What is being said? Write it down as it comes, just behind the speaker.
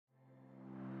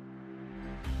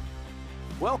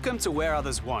Welcome to Where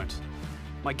Others Won't.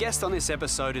 My guest on this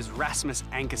episode is Rasmus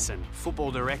Ankersen, football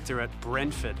director at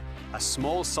Brentford, a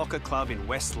small soccer club in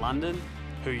West London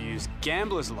who use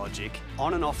gambler's logic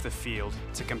on and off the field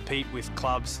to compete with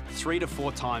clubs 3 to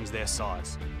 4 times their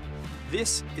size.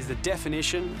 This is the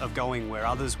definition of going where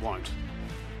others won't.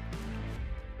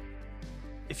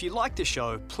 If you like the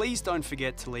show, please don't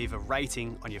forget to leave a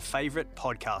rating on your favourite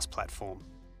podcast platform.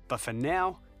 But for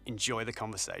now, enjoy the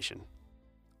conversation.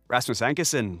 Rasmus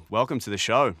Ankersen, welcome to the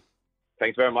show.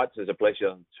 Thanks very much. It's a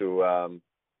pleasure to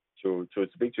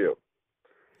speak to you.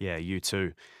 Yeah, you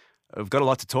too. We've got a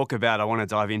lot to talk about. I want to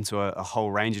dive into a whole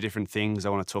range of different things. I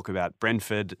want to talk about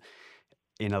Brentford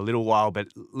in a little while, but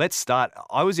let's start.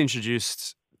 I was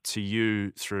introduced to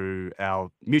you through our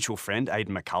mutual friend,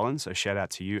 Aidan McCullen. So shout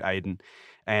out to you, Aidan.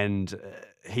 And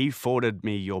he forwarded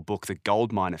me your book, The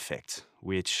Goldmine Effect,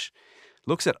 which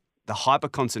looks at the hyper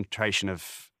concentration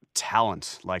of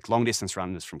talent, like long distance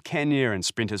runners from Kenya and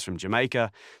sprinters from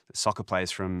Jamaica, soccer players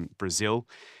from Brazil.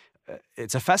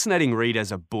 It's a fascinating read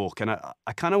as a book. And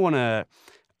I kind of want to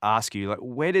ask you, like,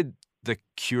 where did the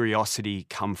curiosity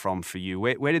come from for you?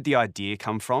 Where did the idea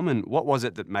come from? And what was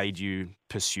it that made you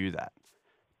pursue that?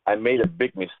 I made a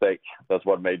big mistake. That's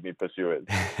what made me pursue it.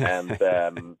 And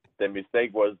the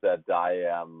mistake was that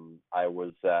I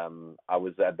was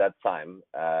at that time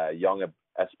a young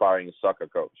aspiring soccer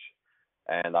coach,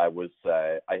 and I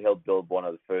helped build one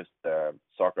of the first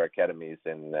soccer academies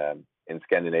in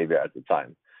Scandinavia at the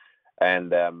time.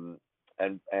 And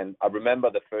I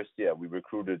remember the first year we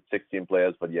recruited 16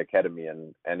 players for the academy,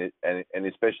 and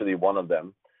especially one of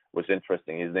them was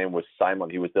interesting. His name was Simon.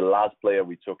 He was the last player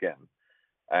we took in.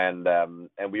 And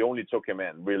we only took him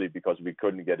in really because we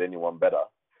couldn't get anyone better.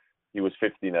 He was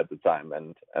 15 at the time,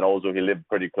 and also he lived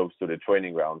pretty close to the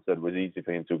training ground, so it was easy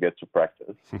for him to get to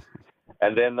practice.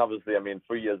 And then obviously,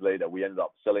 3 years later, we ended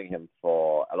up selling him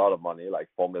for a lot of money, like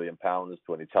 £4 million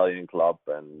to an Italian club,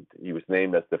 and he was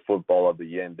named as the Footballer of the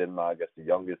Year in Denmark as the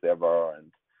youngest ever,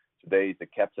 and today he's the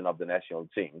captain of the national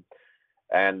team.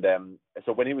 And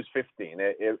so when he was 15,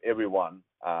 everyone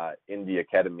in the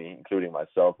academy, including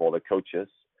myself, all the coaches,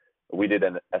 we did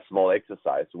a small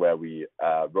exercise where we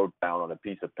wrote down on a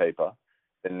piece of paper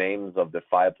the names of the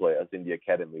 5 players in the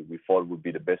academy we thought would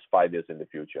be the best 5 years in the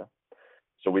future.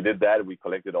 So we did that. We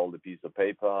collected all the pieces of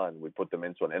paper and we put them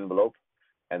into an envelope,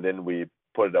 and then we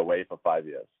put it away for 5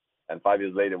 years. And 5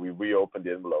 years later, we reopened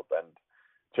the envelope, and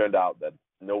turned out that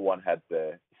no one had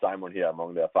Simon here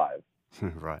among their 5.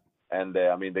 Right. And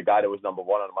the guy that was number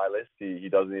 1 on my list, he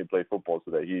doesn't even play football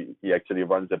today. He actually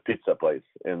runs a pizza place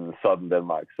in southern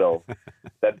Denmark. So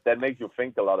that makes you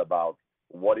think a lot about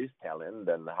what is talent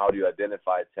and how do you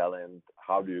identify talent,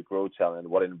 how do you grow talent,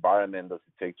 what environment does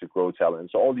it take to grow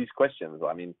talent. So all these questions,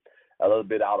 a little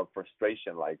bit out of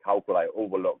frustration, like how could I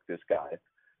overlook this guy?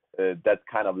 That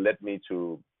kind of led me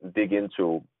to dig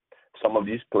into some of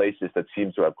these places that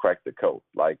seem to have cracked the code,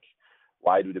 like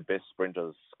why do the best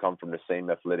sprinters come from the same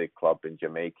athletic club in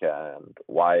Jamaica? And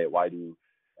why do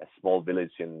a small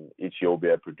village in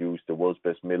Ethiopia produce the world's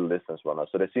best middle distance runner?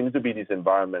 So there seems to be these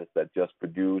environments that just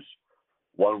produce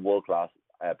one world-class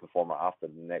performer after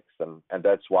the next. And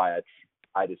that's why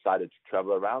I decided to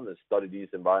travel around and study these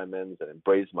environments and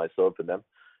embrace myself in them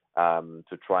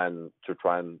to try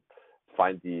and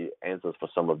find the answers for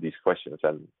some of these questions.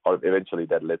 And eventually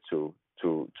that led to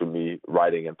me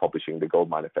writing and publishing The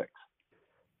Goldmine Effect.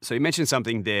 So you mentioned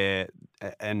something there,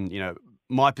 and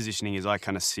my positioning is I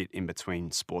kind of sit in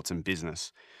between sports and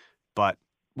business. But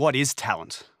what is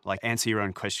talent? Like, answer your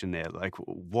own question there. Like,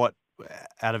 what,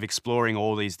 out of exploring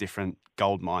all these different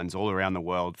gold mines all around the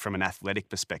world from an athletic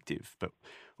perspective, but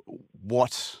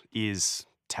what is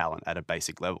talent at a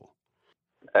basic level?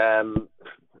 I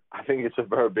think it's a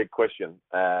very big question,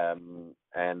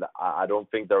 and I don't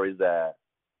think there is a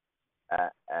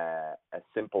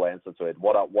simple answer to it.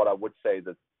 What I would say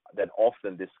that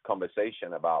often this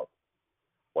conversation about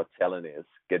what talent is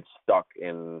gets stuck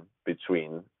in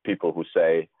between people who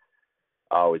say,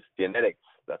 "Oh, it's genetics.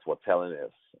 That's what talent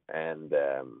is," and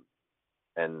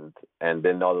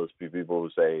then others people who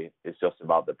say it's just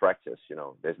about the practice.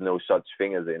 There's no such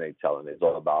thing as innate talent. It's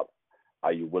all about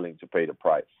are you willing to pay the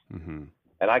price. Mm-hmm.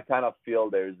 And I kind of feel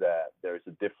there's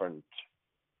a different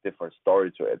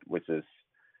story to it, which is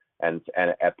and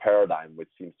a paradigm which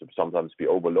seems to sometimes be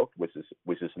overlooked, which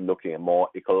is looking more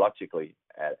ecologically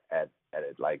at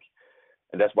it, like,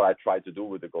 and that's what I try to do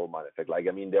with the Goldmine Effect. Like,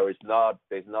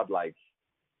 there's not like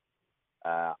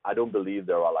I don't believe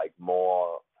there are like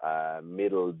more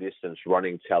middle distance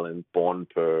running talent born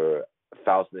per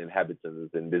 1,000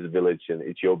 inhabitants in this village in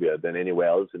Ethiopia than anywhere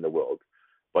else in the world.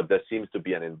 But there seems to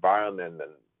be an environment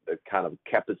and kind of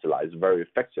capitalize very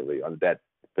effectively on that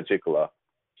particular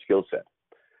skill set.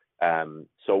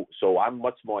 So I'm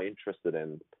much more interested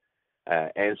in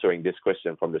answering this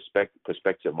question from the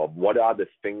perspective of what are the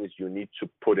things you need to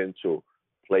put into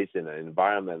place in an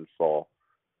environment for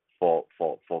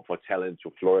talent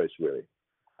to flourish, really.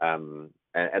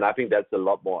 And I think that's a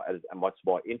much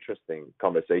more interesting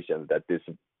conversation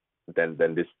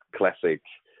than this classic,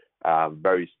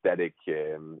 very static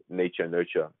nature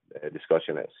nurture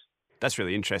discussion is. That's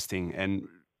really interesting. And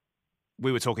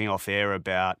we were talking off air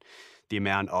about the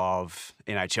amount of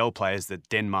NHL players that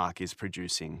Denmark is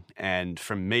producing. And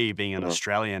from me being an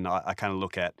Australian, I kind of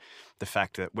look at the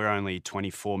fact that we're only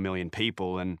 24 million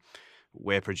people and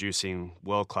we're producing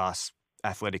world-class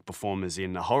athletic performers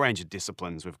in a whole range of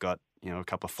disciplines. We've got, a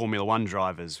couple of Formula One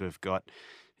drivers. We've got,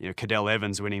 Cadel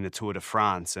Evans winning the Tour de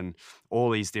France and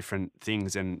all these different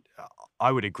things. And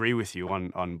I would agree with you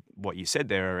on what you said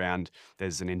there around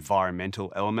there's an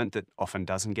environmental element that often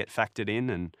doesn't get factored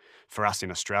in. And for us in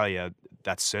Australia,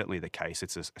 that's certainly the case.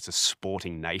 It's a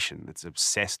sporting nation that's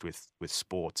obsessed with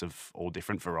sports of all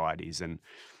different varieties. And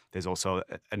there's also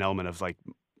an element of like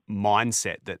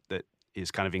mindset that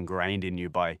is kind of ingrained in you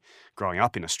by growing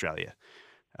up in Australia.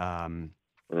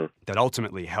 That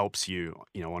ultimately helps you,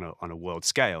 on a world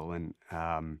scale. And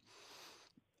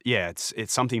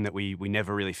it's something that we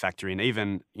never really factor in.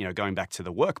 Even, going back to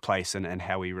the workplace and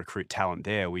how we recruit talent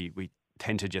there, we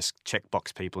tend to just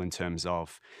checkbox people in terms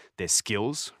of their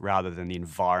skills rather than the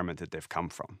environment that they've come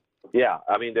from. Yeah,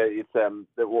 I mean, it's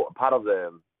part of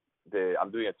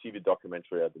I'm doing a TV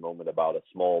documentary at the moment about a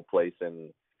small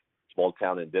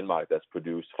town in Denmark that's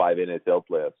produced 5 NHL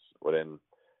players within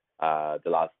the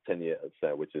last 10 years,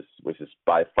 which is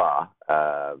by far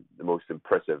the most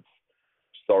impressive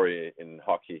story in the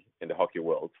hockey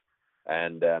world.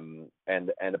 And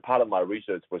a part of my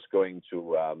research was going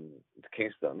to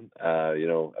Kingston,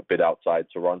 a bit outside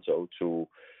Toronto, to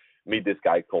meet this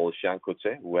guy called Jean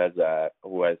Coté, who has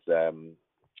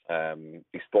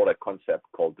explored a concept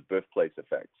called the birthplace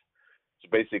effect. So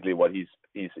basically, what he's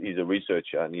a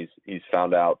researcher, and he's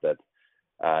found out that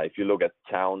if you look at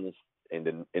towns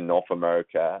in North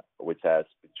America, which has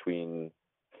between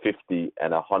 50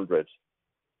 and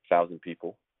 100,000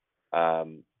 people,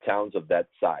 towns of that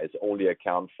size only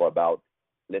account for about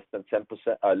less than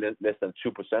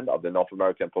 2% of the North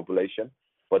American population,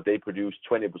 but they produce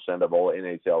 20% of all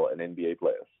NHL and NBA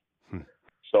players.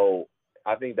 So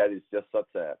I think that is just such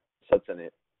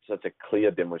a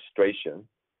clear demonstration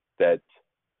that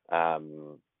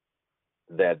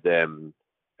the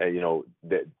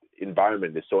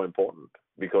environment is so important.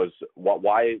 Because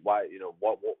why is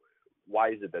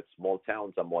it that small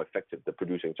towns are more effective at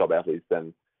producing top athletes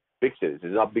than big cities?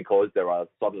 It's not because there are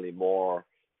suddenly more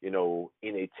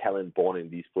innate talent born in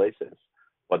these places,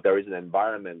 but there is an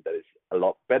environment that is a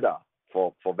lot better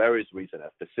for various reasons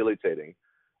at facilitating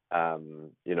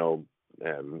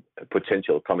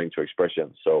potential coming to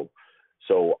expression. So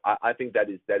I think that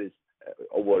is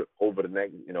over the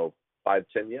next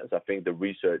 5-10 years, I think the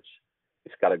research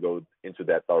it's got to go into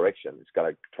that direction. It's got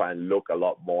to try and look a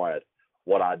lot more at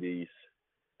what are these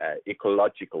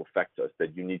ecological factors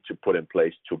that you need to put in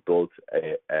place to build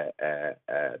a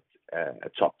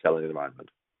top talent environment.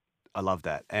 I love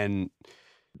that. And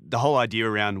the whole idea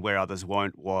around Where Others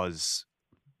Won't was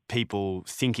people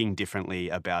thinking differently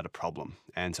about a problem.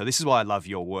 And so this is why I love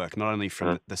your work, not only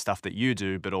from the stuff that you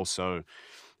do, but also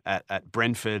at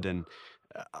Brentford. And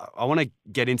I want to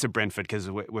get into Brentford because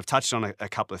we've touched on a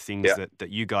couple of things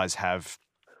that you guys have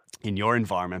in your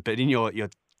environment. But in your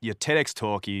TEDx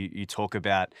talk, you talk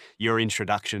about your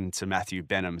introduction to Matthew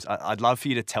Benham. I'd love for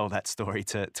you to tell that story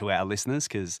to our listeners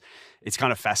because it's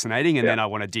kind of fascinating. And then I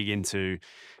want to dig into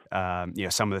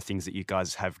some of the things that you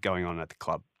guys have going on at the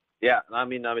club. Yeah, I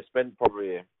mean, I spent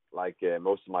probably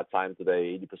most of my time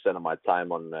today, 80% of my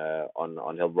time on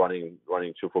running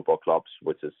 2 football clubs,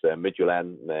 which is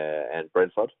Midtjylland and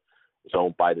Brentford. It's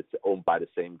owned by the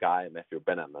same guy, Matthew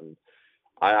Benham. And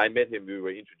I met him. We were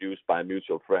introduced by a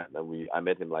mutual friend, and I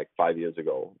met him like 5 years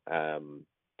ago.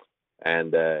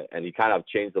 And he kind of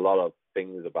changed a lot of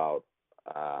things about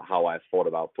how I thought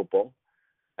about football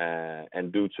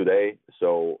and do today.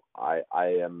 So I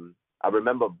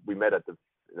remember we met at the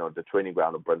training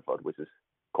ground of Brentford, which is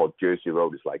called Jersey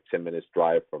Road. It's like 10 minutes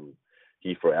drive from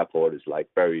Heathrow Airport. It's like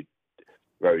very,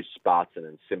 very Spartan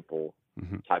and simple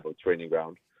type of training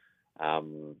ground.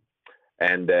 And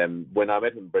when I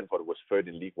met him, Brentford was third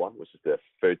in League One, which is the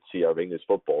third tier of English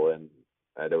football, and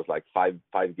there was like five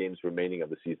games remaining of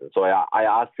the season. So I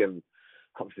asked him,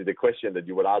 obviously, the question that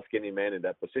you would ask any man in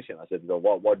that position. I said,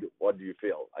 what do you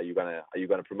feel? Are you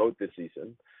gonna promote this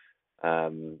season?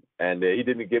 And he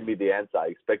didn't give me the answer I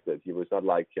expected. He was not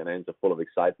like an answer full of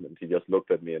excitement. He just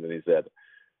looked at me and then he said,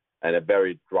 in a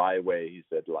very dry way, he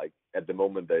said, like, at the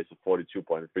moment, there's a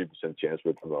 42.3% chance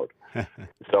we'll promote.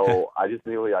 So I just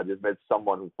knew I just met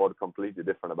someone who thought completely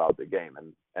different about the game.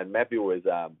 And Matthew is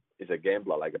a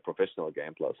gambler, like a professional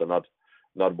gambler. So not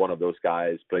one of those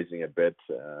guys placing a bet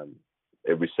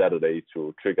every Saturday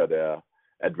to trigger their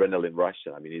adrenaline rush.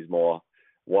 I mean, he's more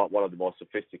one of the more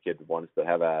sophisticated ones that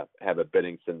have a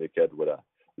betting syndicate with a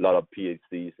lot of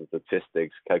PhDs and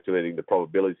statistics, calculating the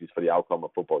probabilities for the outcome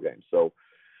of football games. So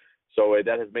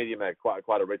that has made him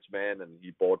quite a rich man, and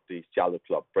he bought his childhood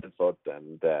club Brentford,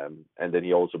 and then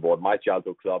he also bought my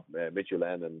childhood club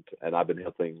Midtjylland, and I've been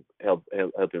helping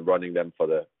running them for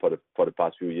the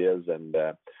past few years, and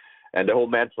the whole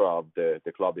mantra of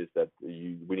the club is that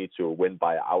we need to win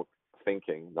by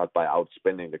outthinking, not by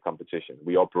outspending the competition.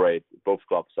 We operate both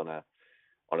clubs on a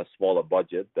smaller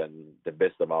budget than the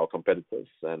best of our competitors,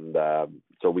 and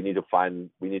so we need to find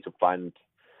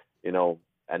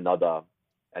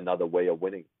another way of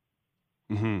winning.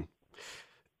 Mm-hmm.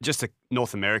 Just to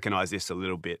North Americanize this a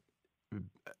little bit,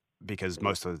 because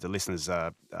most of the listeners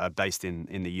are based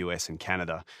in the US and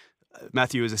Canada,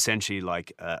 Matthew is essentially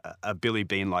like a Billy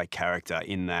Bean-like character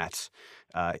in that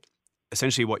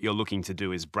essentially what you're looking to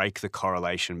do is break the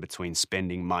correlation between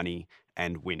spending money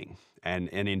and winning. And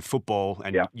in football,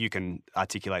 and you can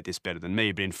articulate this better than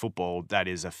me, but in football, that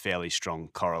is a fairly strong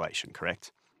correlation,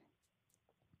 correct?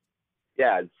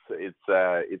 Yeah, it's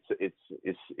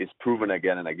proven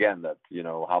again and again that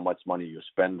how much money you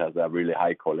spend has a really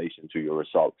high correlation to your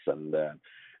results, and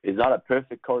it's not a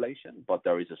perfect correlation, but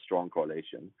there is a strong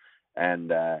correlation, and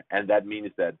that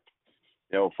means that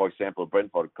for example,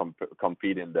 Brentford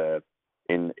compete in the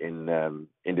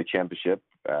championship,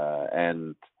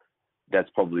 and that's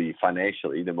probably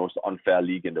financially the most unfair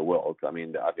league in the world. I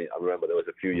mean, I remember there was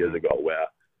a few years ago where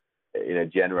in a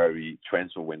January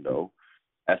transfer window,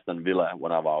 Aston Villa,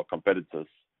 one of our competitors,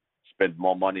 spent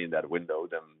more money in that window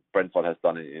than Brentford has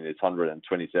done in its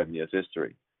 127 years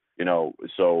history.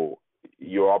 So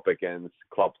you're up against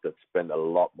clubs that spend a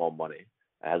lot more money,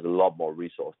 has a lot more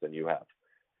resource than you have,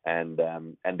 and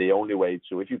the only way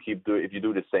if you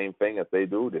do the same thing as they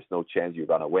do, there's no chance you're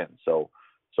gonna win. So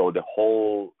the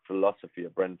whole philosophy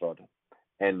of Brentford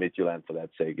and Midtjylland, for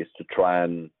that sake, is to try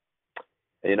and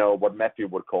what Matthew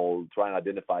would call try and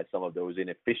identify some of those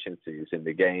inefficiencies in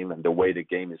the game and the way the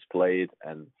game is played,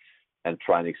 and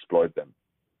try and exploit them.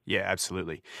 Yeah,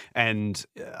 absolutely. And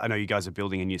I know you guys are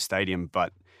building a new stadium,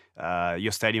 but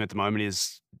your stadium at the moment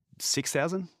is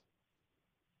 6,000?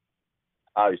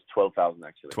 It's 12,000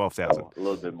 actually. 12,000. So a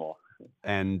little bit more.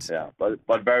 And yeah, but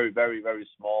very, very, very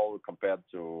small compared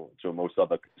to most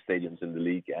other stadiums in the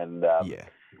league, and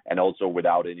also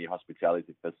without any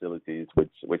hospitality facilities,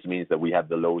 which means that we have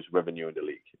the lowest revenue in the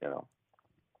league.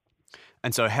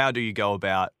 And so, how do you go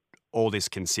about all this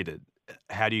considered?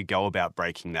 How do you go about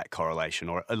breaking that correlation,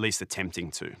 or at least attempting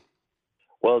to?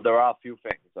 Well, there are a few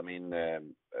things. I mean,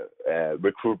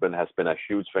 recruitment has been a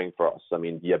huge thing for us. I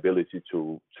mean, the ability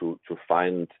to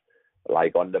find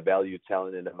like undervalued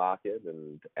talent in the market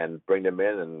and bring them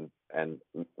in and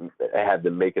have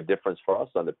them make a difference for us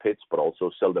on the pitch, but also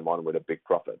sell them on with a big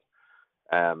profit.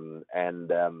 And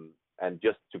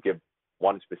just to give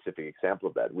one specific example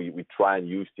of that, we try and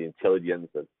use the intelligence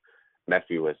that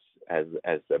Matthew has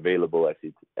available at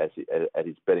his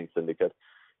betting syndicate.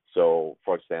 So,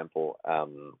 for example,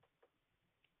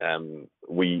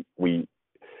 we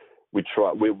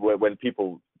try when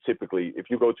people. Typically, if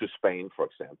you go to Spain, for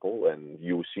example, and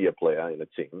you see a player in a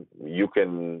team,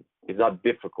 it's not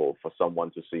difficult for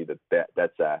someone to see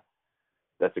that's a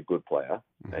good player.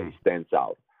 Mm-hmm. He stands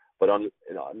out. But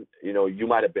you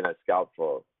might have been a scout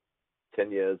for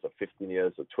 10 years or 15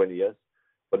 years or 20 years,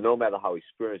 but no matter how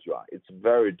experienced you are, it's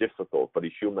very difficult for the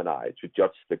human eye to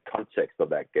judge the context of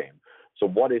that game. So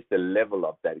what is the level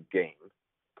of that game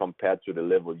compared to the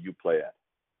level you play at?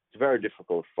 It's very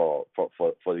difficult for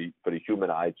the human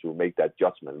eye to make that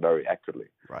judgment very accurately.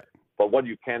 Right. But what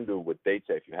you can do with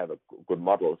data, if you have a good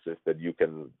models, is that you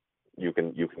can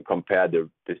compare the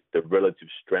relative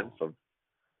strength of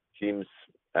teams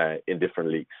in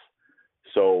different leagues.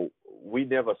 So we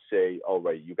never say, oh,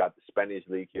 right, you got the Spanish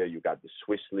league here, you got the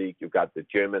Swiss league, you got the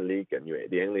German league, and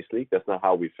the English league. That's not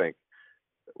how we think.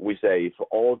 We say if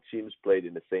all teams played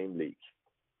in the same league,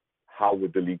 how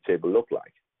would the league table look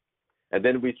like? And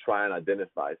then we try and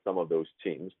identify some of those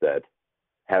teams that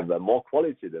have more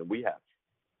quality than we have,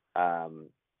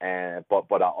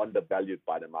 but are undervalued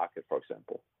by the market, for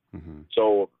example. Mm-hmm.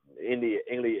 So in the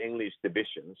English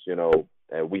divisions,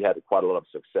 we had quite a lot of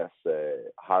success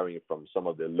hiring from some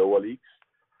of the lower leagues,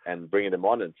 and bringing them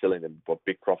on and selling them for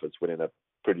big profits within a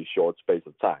pretty short space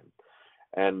of time.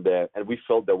 And we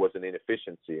felt there was an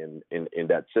inefficiency in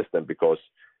that system, because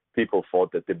people thought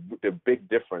that the big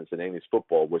difference in English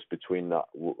football was between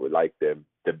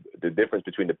the difference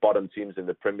between the bottom teams in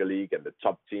the Premier League and the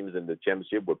top teams in the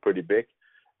Championship were pretty big,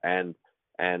 and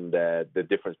the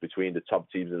difference between the top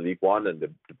teams in League One and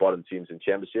the bottom teams in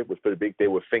Championship was pretty big. They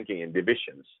were thinking in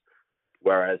divisions,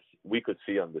 whereas we could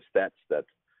see on the stats that,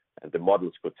 and the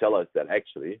models could tell us that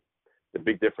actually the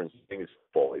big difference in English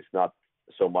football is not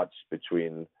so much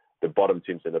between the bottom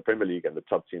teams in the Premier League and the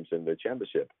top teams in the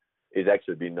Championship. Is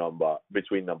actually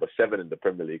between number 7 in the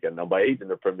Premier League and number 8 in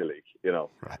the Premier League.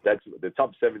 Right. That's the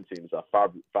top 7 teams are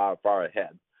far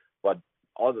ahead. But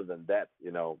other than that,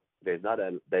 there's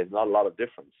not a lot of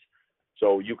difference.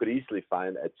 So you could easily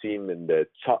find a team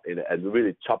a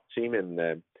really top team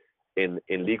in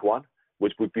League One,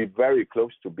 which would be very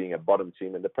close to being a bottom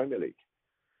team in the Premier League.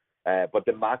 But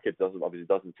the market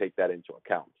doesn't take that into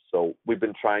account. So we've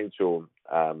been trying to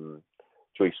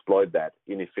exploit that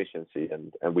inefficiency,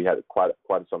 and we had quite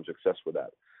some success with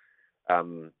that.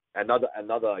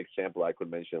 Another example I could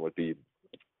mention would be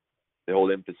the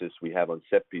whole emphasis we have on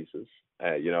set pieces.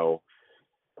 35%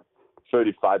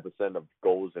 of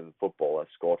goals in football are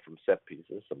scored from set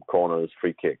pieces, from corners,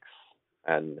 free kicks,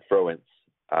 and throw-ins.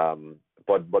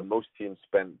 But most teams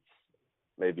spend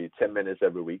maybe 10 minutes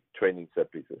every week training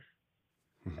set pieces.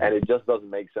 Mm-hmm. And it just doesn't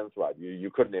make sense, right? You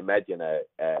couldn't imagine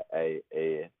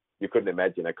you couldn't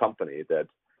imagine a company that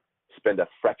spent a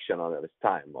fraction of its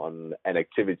time on an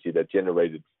activity that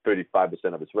generated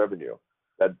 35% of its revenue.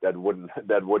 That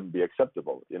wouldn't be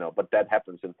acceptable, But that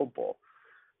happens in football.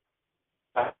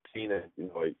 I've seen it.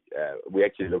 We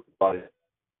actually look at it.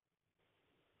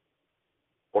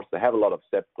 Of course, they have a lot of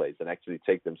set plays and actually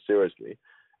take them seriously,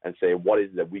 and say what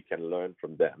is it that we can learn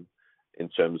from them in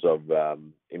terms of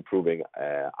improving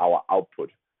our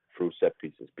output through set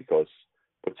pieces, because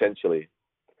potentially.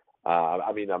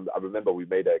 I remember we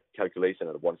made a calculation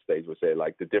at one stage. We say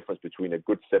like the difference between a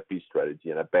good set piece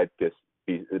strategy and a bad set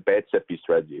piece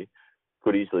strategy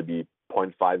could easily be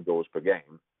 0.5 goals per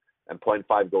game, and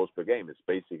 0.5 goals per game is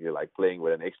basically like playing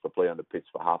with an extra player on the pitch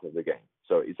for half of the game.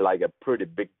 So it's like a pretty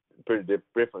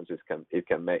difference it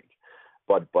can make,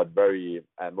 but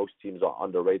most teams are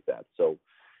underrate that. So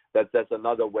that's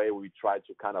another way we try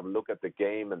to kind of look at the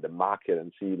game and the market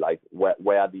and see like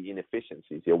where are the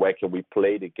inefficiencies here, where can we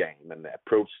play the game and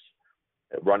approach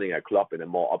running a club in a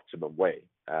more optimum way.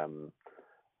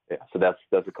 So that's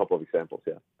a couple of examples.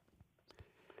 Yeah.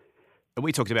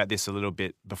 We talked about this a little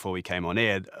bit before we came on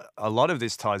air. A lot of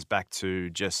this ties back to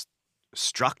just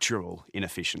structural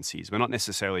inefficiencies. We're not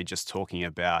necessarily just talking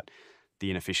about the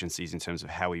inefficiencies in terms of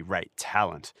how we rate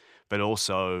talent, but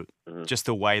also just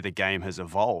the way the game has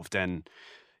evolved. And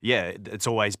yeah, it's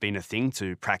always been a thing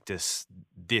to practice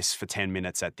this for 10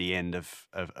 minutes at the end of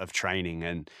training.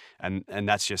 And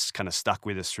that's just kind of stuck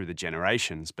with us through the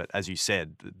generations. But as you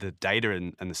said, the data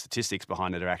and the statistics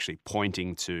behind it are actually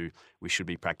pointing to we should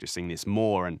be practicing this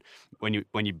more. And when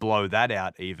you blow that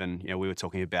out, even, we were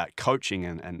talking about coaching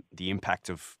and the impact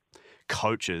of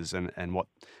coaches and what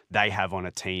they have on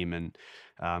a team, and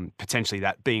potentially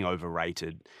that being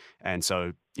overrated. And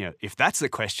so, if that's the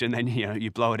question, then, you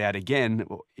blow it out again.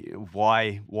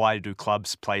 Why do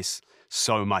clubs place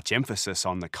so much emphasis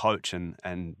on the coach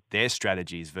and their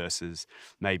strategies versus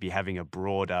maybe having a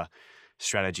broader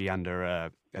strategy under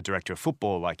a director of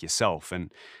football like yourself?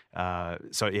 And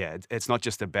so, yeah, it's not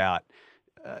just about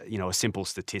a simple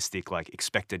statistic like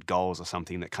expected goals or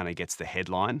something that kind of gets the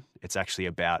headline. It's actually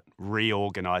about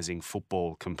reorganizing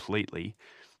football completely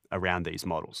around these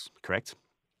models, correct?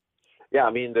 Yeah,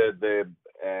 I mean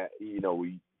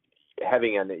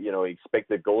having an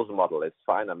expected goals model is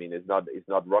fine. I mean, it's not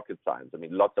rocket science. I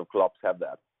mean, lots of clubs have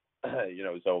that,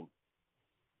 So,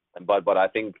 but I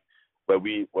think where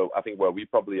we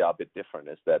probably are a bit different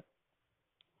is that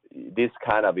this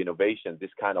kind of innovation,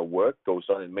 this kind of work goes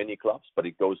on in many clubs, but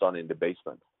it goes on in the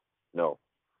basement. No,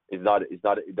 it's not. It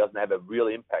doesn't have a real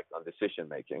impact on decision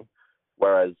making.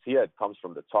 Whereas here it comes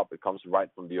from the top. It comes right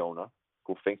from the owner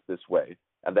who thinks this way,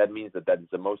 and that means that is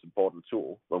the most important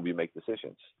tool when we make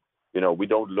decisions. We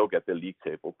don't look at the league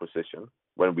table position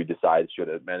when we decide should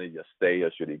a manager stay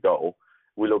or should he go.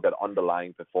 We look at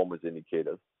underlying performance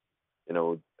indicators.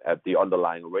 At the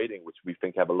underlying rating, which we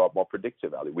think have a lot more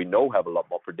predictive value. We know have a lot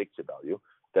more predictive value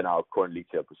than our current league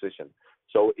table position.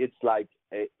 So it's like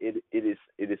it is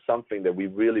something that we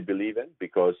really believe in,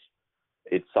 because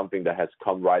it's something that has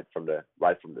come right from the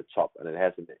top, and it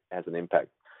has an impact.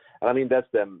 And I mean that's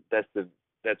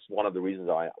one of the reasons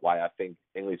why I think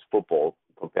English football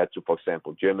compared to, for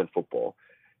example, German football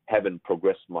haven't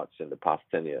progressed much in the past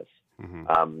 10 years.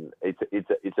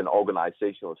 It's an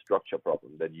organizational structure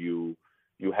problem that you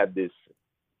have this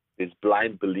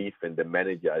blind belief in the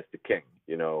manager as the king.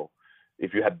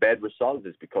 If you have bad results,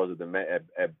 it's because of the manager.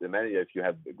 If you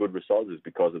have good results, it's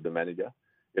because of the manager.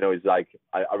 It's like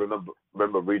I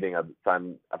remember reading at the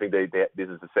time. I think this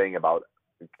is a saying about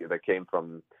that came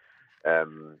from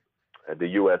the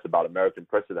U.S. about American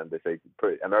president. They say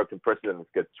American presidents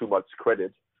get too much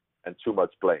credit and too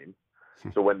much blame.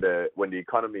 So when the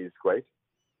economy is great,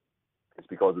 it's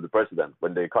because of the president.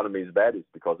 When the economy is bad, it's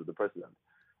because of the president.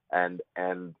 And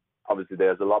obviously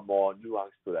there's a lot more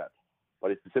nuance to that. But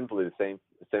it's simply the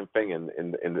same thing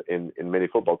in many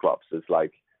football clubs. It's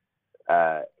like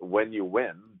when you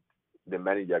win, the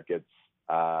manager gets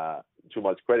too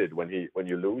much credit. When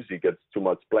you lose, he gets too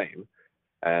much blame.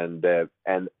 And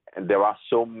there are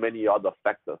so many other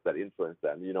factors that influence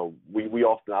that. We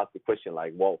often ask the question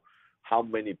like, well, how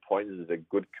many points is a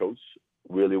good coach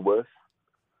really worth?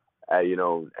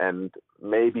 And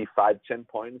maybe 5-10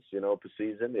 points, per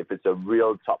season if it's a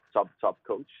real top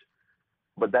coach.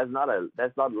 But that's not a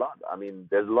lot. I mean,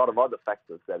 there's a lot of other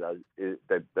factors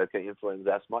that can influence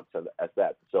as much as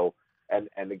that. So, and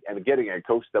getting a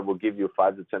coach that will give you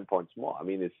 5 to 10 points more. I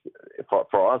mean, it's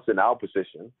for us in our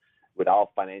position with our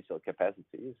financial capacity,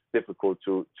 it's difficult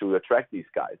to attract these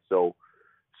guys. So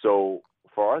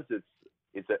for us,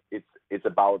 it's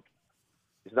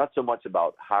not so much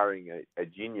about hiring a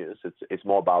genius. It's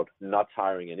more about not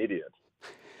hiring an idiot.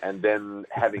 And then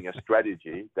having a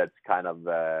strategy that's kind of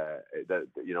that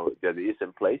is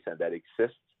in place and that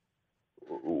exists,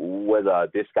 whether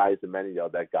this guy is the manager or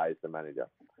that guy is the manager.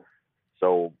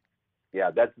 So, yeah,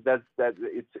 that's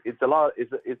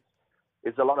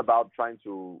it's a lot about trying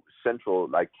to central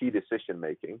key decision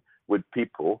making with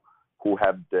people who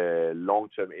have the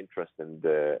long-term interest in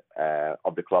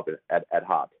of the club at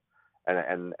heart,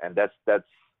 and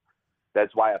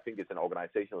that's why I think it's an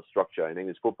organizational structure in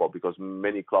English football, because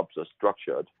many clubs are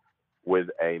structured with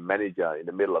a manager in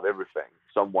the middle of everything,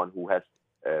 someone who has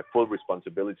full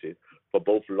responsibility for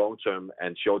both long-term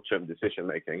and short-term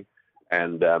decision-making.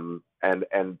 And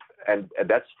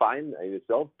that's fine in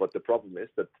itself. But the problem is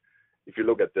that if you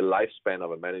look at the lifespan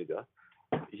of a manager,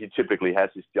 he typically has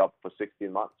his job for 16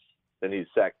 months. Then he's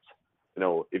sacked.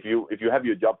 If you have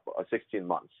your job for 16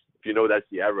 months, if that's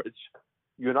the average,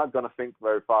 you're not going to think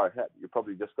very far ahead. You're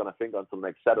probably just going to think until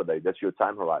next Saturday. That's your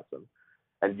time horizon.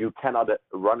 And you cannot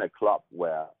run a club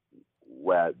where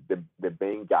the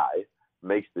main guy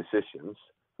makes decisions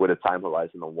with a time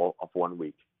horizon of 1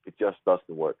 week. It just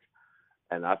doesn't work.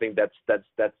 And I think that's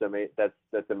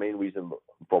the main reason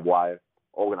for why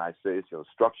organizational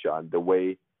structure and the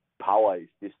way power is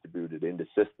distributed in the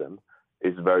system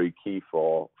is very key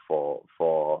for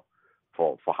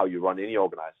how you run any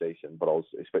organization, but also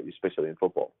especially in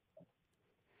football.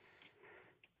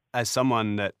 As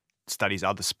someone that studies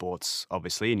other sports,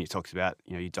 obviously, and you talked about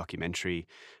your documentary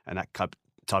and that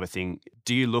type of thing,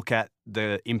 do you look at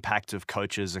the impact of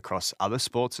coaches across other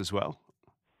sports as well?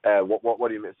 What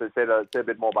do you mean? So say a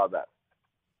bit more about that.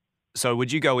 So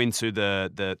would you go into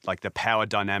the power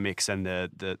dynamics and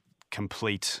the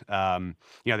complete the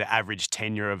average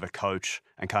tenure of a coach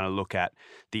and kind of look at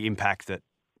the impact that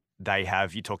they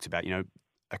have? You talked about a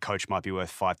coach might be worth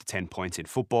 5 to 10 points in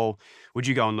football. Would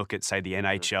you go and look at, say, the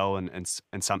NHL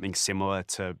and something similar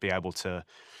to be able to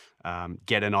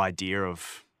get an idea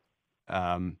of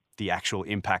the actual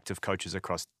impact of coaches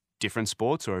across different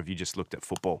sports, or have you just looked at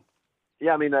football?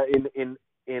 Yeah, I mean, I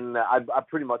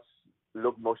pretty much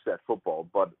look mostly at football,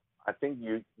 but I think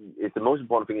it's the most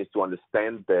important thing is to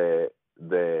understand the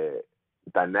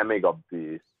dynamic of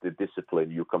the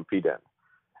discipline you compete in.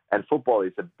 And football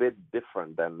is a bit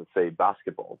different than, say,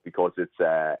 basketball, because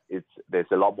there's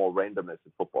a lot more randomness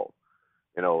in football,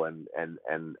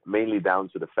 and mainly down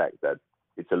to the fact that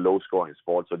it's a low-scoring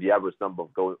sport. So the average number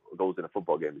of goals in a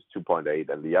football game is 2.8,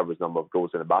 and the average number of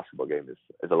goals in a basketball game is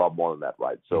a lot more than that,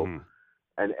 right? So,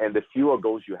 and the fewer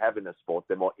goals you have in a sport,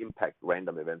 the more impact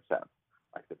random events have,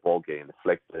 like the ball getting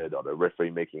deflected or the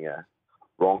referee making a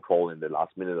wrong call in the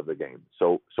last minute of the game.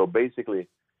 So basically,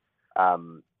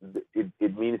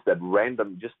 it means that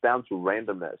just down to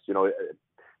randomness,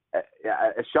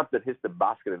 a shot that hits the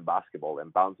basket in basketball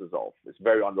and bounces off is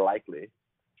very unlikely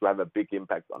to have a big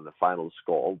impact on the final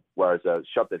score, whereas a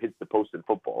shot that hits the post in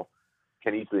football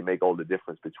can easily make all the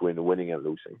difference between winning and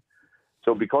losing.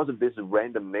 So because of this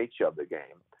random nature of the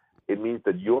game, it means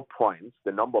that your points,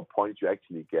 the number of points you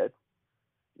actually get,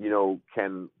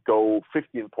 can go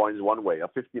 15 points one way or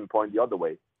 15 points the other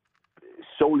way,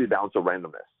 solely down to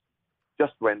randomness.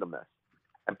 Just randomness.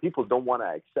 and people don't want to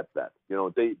accept that. You know,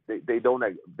 they don't.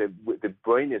 The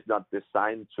brain is not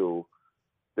designed to.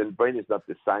 The brain is not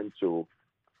designed to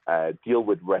deal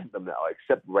with randomness or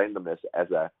accept randomness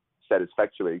as a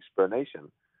satisfactory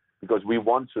explanation, because we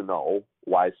want to know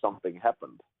why something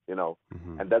happened. You know,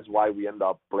 and that's why we end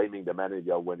up blaming the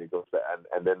manager when it goes there,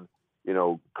 and then, you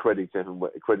know, crediting him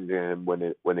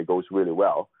when it goes really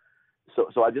well.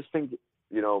 So I just think,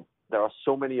 you know, there are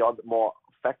so many other more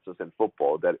factors in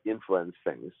football that influence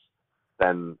things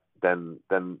than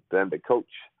the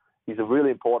coach. He's a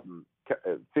really important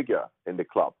figure in the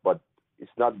club, but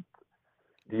it's not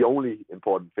the only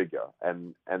important figure.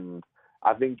 And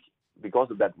I think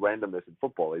because of that randomness in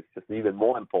football, it's just even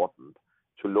more important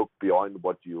to look beyond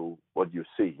what you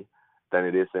see than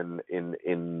it is in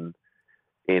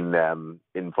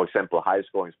for example, high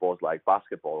scoring sports like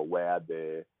basketball, where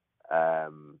the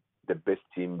best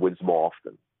team wins more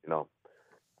often. You know,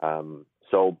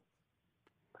 so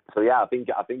yeah, I think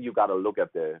you got to look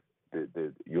at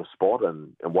your sport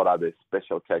and what are the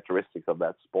special characteristics of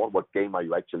that sport. What game are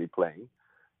you actually playing?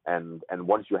 And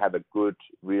once you have a good,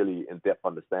 really in-depth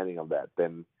understanding of that,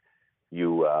 then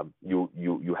you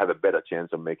have a better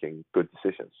chance of making good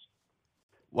decisions.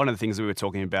 One of the things we were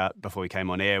talking about before we came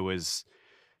on air was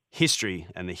history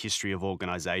and the history of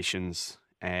organizations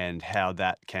and how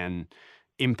that can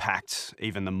impact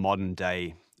even the modern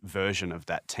day version of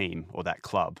that team or that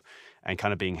club, and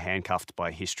kind of being handcuffed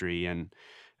by history, and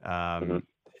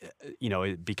you know,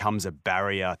 it becomes a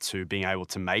barrier to being able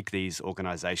to make these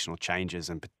organizational changes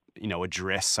and, you know,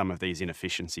 address some of these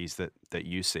inefficiencies that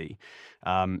you see.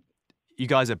 You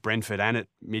guys at Brentford and at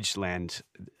Midtjylland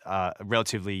are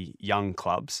relatively young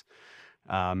clubs.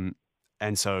 And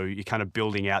so you're kind of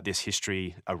building out this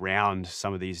history around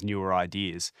some of these newer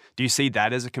ideas. Do you see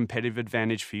that as a competitive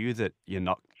advantage for you, that you're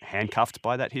not handcuffed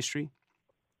by that history?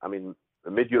 I mean,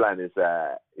 Midtjylland is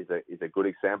a good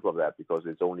example of that, because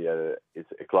it's a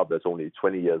club that's only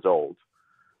 20 years old.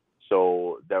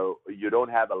 So you don't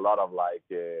have a lot of like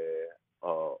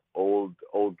old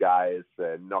guys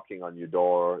knocking on your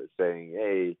door saying,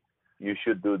 "Hey, you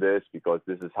should do this because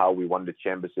this is how we won the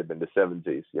championship in the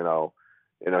 70s." You don't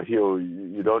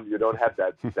have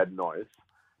that noise.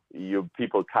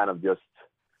 People kind of just,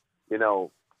 you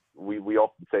know, we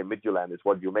often say Midtjylland is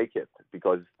what you make it,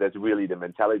 because that's really the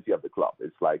mentality of the club.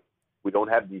 It's like, we don't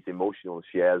have these emotional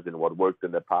shares in what worked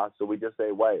in the past, so we just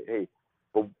say, hey,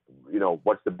 but, you know,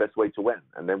 what's the best way to win?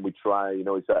 And then we try, you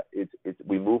know,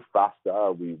 we move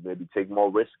faster, we maybe take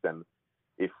more risk than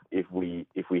if we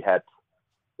had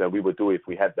that we would do if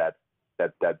we had that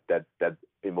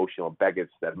emotional baggage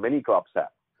that many clubs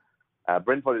have.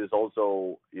 Brentford is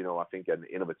also, you know, I think an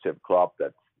innovative club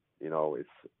that, you know,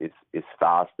 is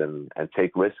fast and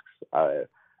take risks.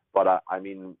 But I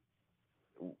mean,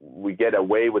 we get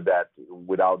away with that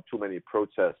without too many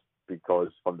protests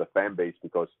from the fan base,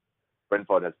 because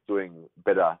Brentford is doing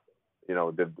better. You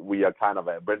know, we are kind of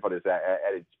Brentford is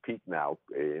at its peak now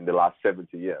in the last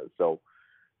 70 years. So,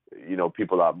 you know,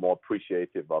 people are more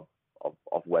appreciative of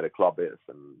where the club is,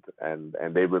 and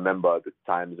they remember the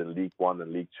times in League One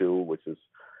and League Two, which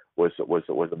was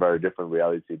a very different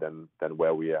reality than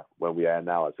where we are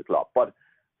now as a club. But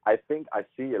I think I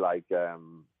see, like,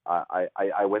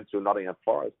 I went to Nottingham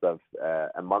Forest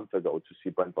a month ago to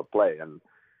see Brentford play, and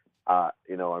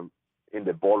you know, I'm in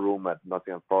the ballroom at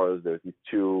Nottingham Forest. There's these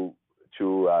two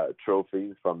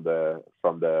trophies from when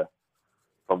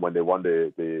they won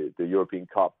the European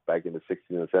Cup back in the 60s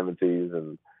and 70s,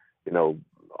 and, you know,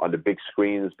 on the big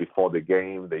screens before the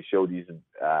game, they show these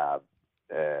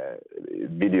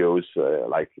videos,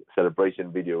 like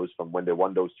celebration videos from when they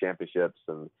won those championships.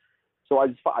 And so I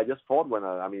just thought,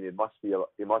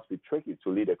 it must be tricky to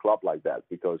lead a club like that,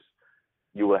 because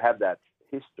you will have that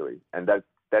history, and that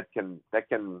can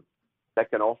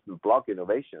often block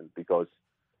innovation, because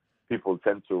people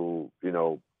tend to, you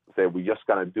know, say, we just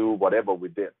gotta do whatever we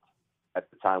did at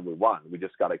the time we won. We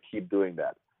just gotta keep doing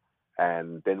that,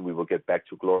 and then we will get back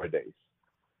to glory days.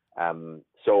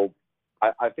 So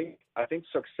I think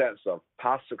success, or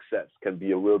past success, can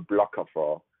be a real blocker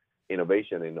for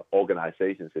innovation in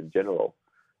organizations in general,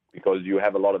 because you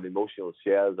have a lot of emotional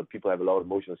shares, or people have a lot of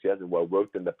emotional shares in what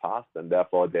worked in the past, and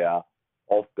therefore they are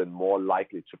often more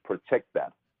likely to protect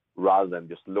that, rather than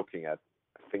just looking at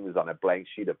things on a blank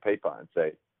sheet of paper and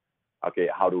say, okay,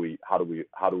 how do we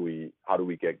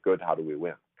get good? How do we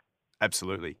win?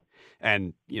 Absolutely.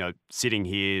 And, you know, sitting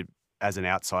here as an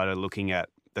outsider looking at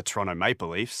the Toronto Maple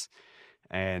Leafs,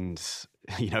 and,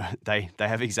 you know, they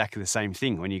have exactly the same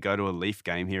thing. When you go to a Leaf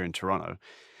game here in Toronto,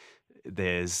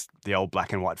 there's the old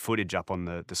black and white footage up on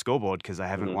the scoreboard, because they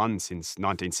haven't won since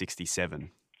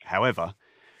 1967. However,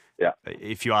 Yeah.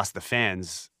 if you ask the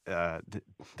fans, the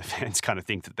fans kind of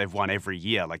think that they've won every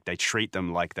year. Like they treat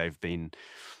them like they've been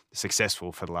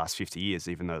successful for the last 50 years,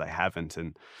 even though they haven't.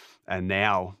 And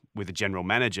now with a general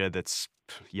manager that's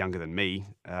younger than me,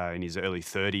 in his early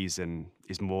 30s, and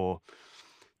is more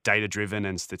data driven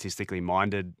and statistically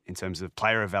minded in terms of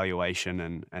player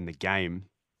evaluation and the game,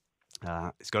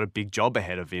 he's got a big job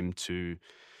ahead of him to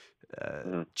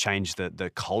change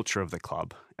the culture of the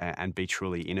club and be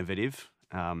truly innovative,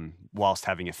 whilst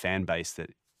having a fan base that,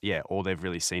 all they've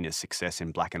really seen is success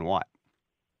in black and white.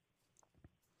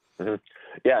 Mm-hmm.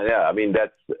 Yeah. I mean,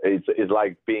 it's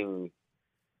like being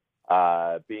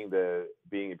a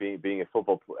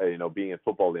football, being in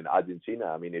football in Argentina.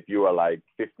 I mean, if you are like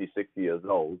 50, 60 years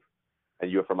old and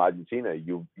you're from Argentina,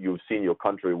 you've seen your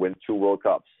country win 2 World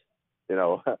Cups,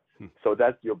 so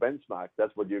that's your benchmark.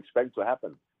 That's what you expect to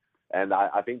happen. And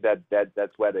I think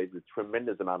that's where there's a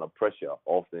tremendous amount of pressure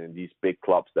often in these big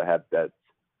clubs that have that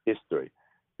history,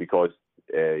 because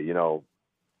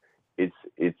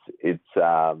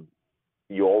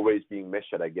you're always being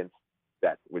measured against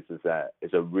that, which is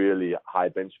a really high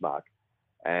benchmark,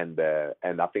 and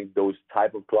I think those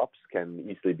type of clubs can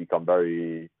easily become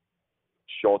very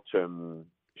short-term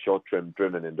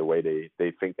driven in the way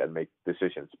they think and make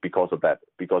decisions because of that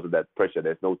pressure.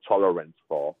 There's no tolerance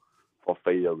for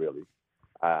failure, really.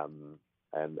 But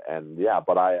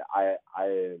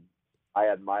I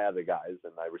admire the guys,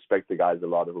 and I respect the guys a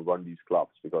lot who run these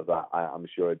clubs, because I'm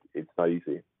sure it's not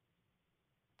easy.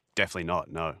 Definitely not,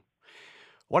 no.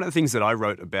 One of the things that I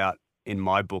wrote about in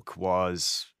my book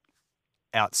was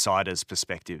outsiders'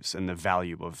 perspectives and the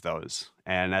value of those.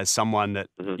 And as someone that,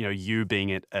 you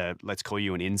being let's call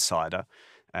you an insider,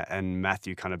 and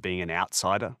Matthew kind of being an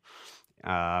outsider,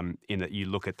 in that you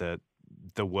look at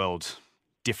the world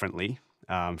differently,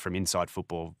 from inside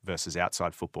football versus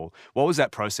outside football. What was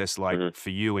that process like for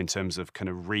you in terms of kind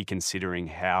of reconsidering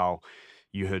how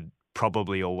you had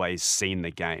probably always seen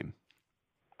the game?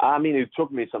 I mean, it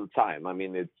took me some time. I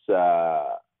mean,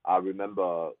 I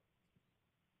remember,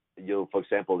 for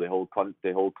example, the whole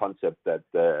concept that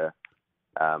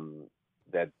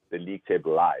that the league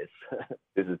table lies.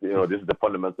 This is the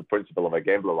fundamental principle of a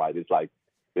gambler, right? It's like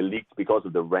the league, because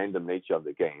of the random nature of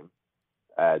the game,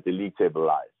 the league table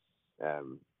lies.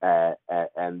 And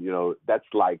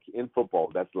that's like in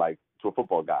football. That's like, to a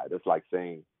football guy, that's like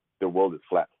saying the world is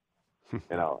flat.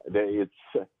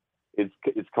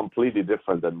 It's completely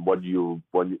different than what you've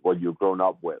grown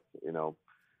up with.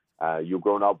 You've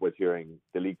grown up with hearing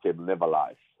the league table never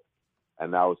lies,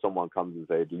 and now someone comes and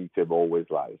says the league table always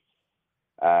lies.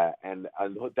 And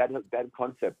that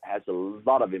concept has a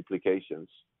lot of implications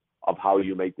of how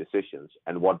you make decisions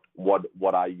and what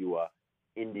are your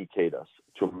indicators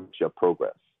to measure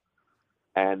progress.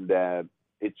 And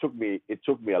it took me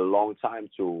a long time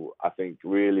to, I think,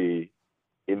 really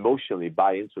emotionally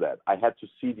buy into that. I had to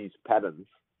see these patterns,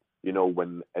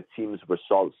 when a team's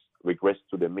results regress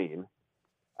to the mean.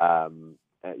 I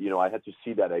had to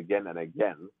see that again and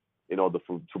again in order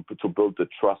to build the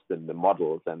trust in the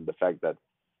models and the fact that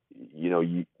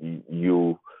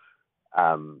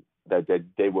that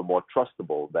they were more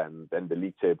trustable than the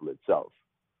league table itself.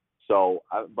 So,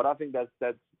 but I think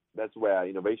that's where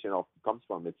innovation often comes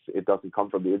from. It doesn't come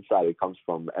from the inside; it comes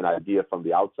from an idea from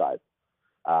the outside.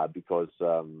 Because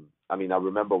I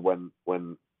remember when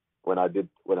I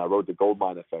wrote The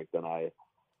Goldmine Effect, and I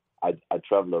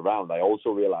traveled around, I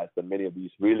also realized that many of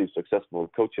these really successful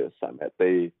coaches I met,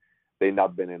 they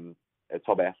not been in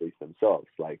top athletes themselves.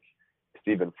 Like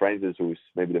Stephen Francis, who's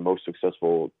maybe the most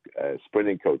successful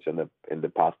sprinting coach in the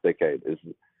past decade,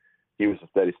 he was a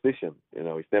statistician.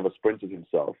 He's never sprinted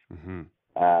himself. Mm-hmm.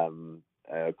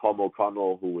 Colm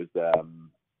O'Connell, who is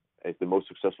the most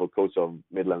successful coach of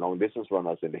middle and long distance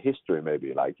runners in the history,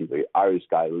 maybe. Like, he's an Irish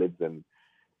guy, lives in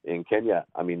Kenya.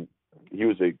 I mean, he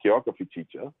was a geography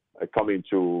teacher coming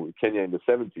to Kenya in the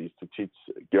 70s to teach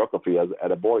geography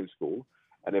at a boarding school,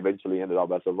 and eventually ended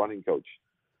up as a running coach.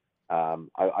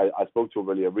 I spoke to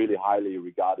a really highly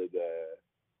regarded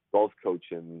golf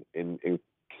coach in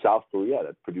South Korea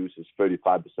that produces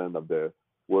 35% of the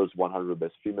world's 100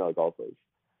 best female golfers.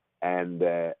 And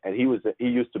he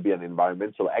used to be an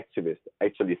environmental activist,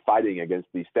 actually fighting against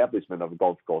the establishment of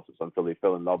golf courses until he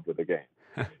fell in love with the game.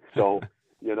 So,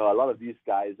 a lot of these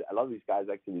guys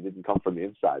actually didn't come from the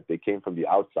inside; they came from the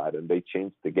outside, and they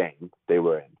changed the game they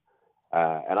were in.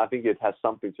 And I think it has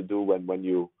something to do when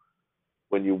you've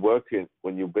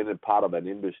been a part of an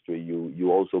industry,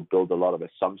 you also build a lot of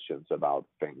assumptions about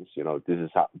things. This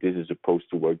is supposed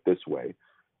to work this way,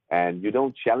 and you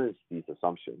don't challenge these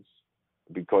assumptions,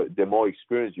 because the more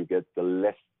experience you get, the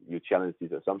less you challenge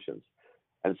these assumptions.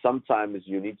 And sometimes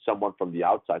you need someone from the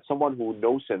outside, someone who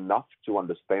knows enough to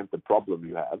understand the problem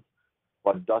you have,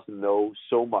 but doesn't know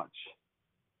so much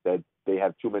that they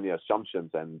have too many assumptions,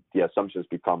 and the assumptions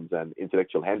becomes an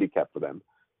intellectual handicap for them.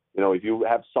 If you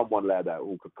have someone like that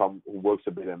who could come, who works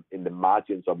a bit in the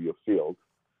margins of your field,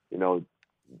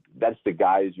 that's the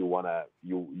guys you wanna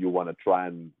try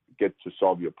and get to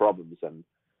solve your problems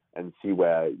and see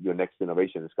where your next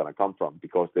innovation is gonna come from,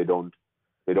 because they don't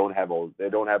have all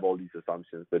these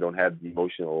assumptions. They don't have the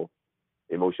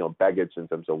emotional baggage in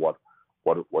terms of what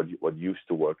used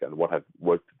to work and what have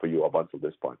worked for you up until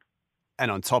this point. And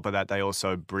on top of that, they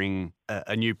also bring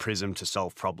a new prism to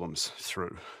solve problems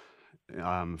through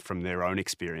from their own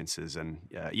experiences. And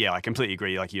yeah, I completely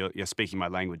agree. Like you're speaking my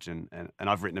language, and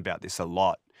I've written about this a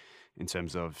lot in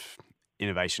terms of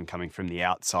innovation coming from the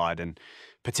outside, and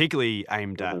particularly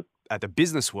aimed at the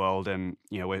business world. And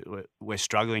we're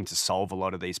struggling to solve a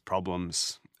lot of these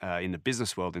problems in the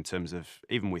business world in terms of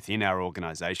even within our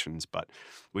organizations, but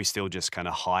we still just kind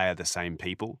of hire the same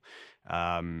people.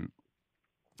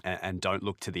 And don't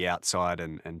look to the outside,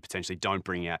 and potentially don't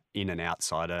bring in an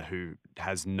outsider who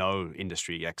has no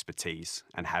industry expertise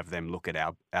and have them look at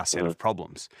our set of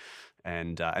problems.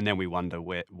 And then we wonder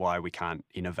why we can't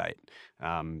innovate,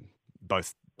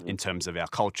 both in terms of our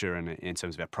culture and in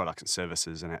terms of our products and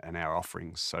services and our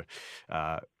offerings. So,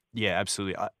 yeah,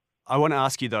 absolutely. I want to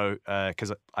ask you, though,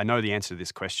 because I know the answer to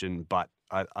this question, but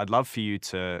I'd love for you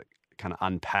to kind of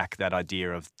unpack that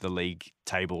idea of the league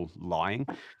table lying,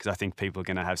 because I think people are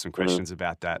going to have some questions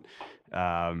about that.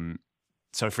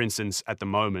 So, for instance, at the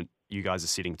moment, you guys are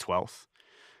sitting 12th.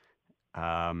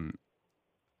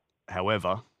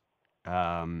 However,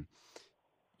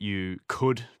 you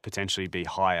could potentially be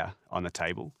higher on the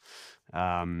table.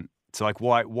 So, like,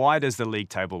 why does the league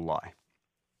table lie?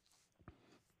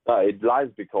 It lies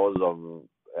because of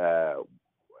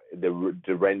the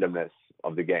randomness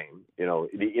of the game,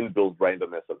 the inbuilt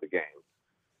randomness of the game.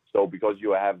 So because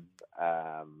you have,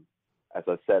 as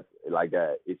I said,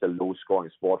 it's a low-scoring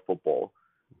sport, football.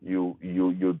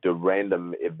 The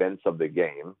random events of the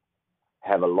game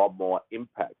have a lot more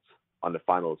impact on the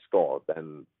final score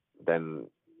than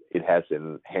it has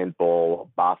in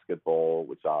handball, basketball,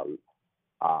 which are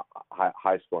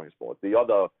high-scoring sports. The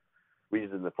other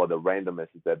reason for the randomness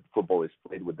is that football is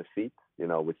played with the feet,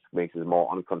 which makes it more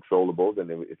uncontrollable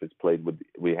than if it's played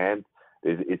with hand.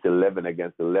 It's 11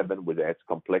 against 11, which adds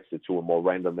complexity to and more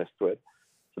randomness to it.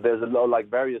 So there's a lot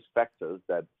various factors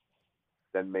that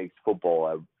makes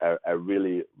football a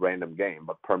really random game,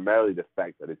 but primarily the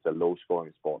fact that it's a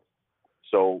low-scoring sport.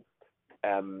 So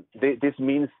this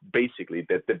means basically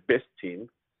that the best team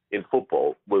in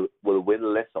football will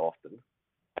win less often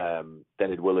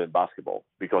than it will in basketball,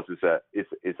 because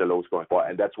it's a low-scoring sport,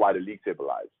 and that's why the league table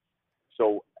lies.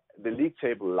 So the league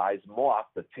table lies more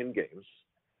after 10 games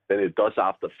than it does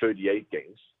after 38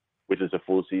 games, which is a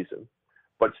full season.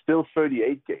 But still,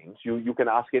 38 games, you can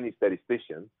ask any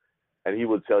statistician, and he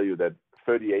will tell you that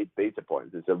 38 data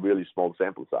points is a really small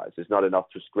sample size. It's not enough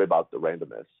to scrape out the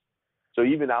randomness. So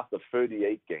even after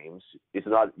 38 games,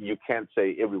 you can't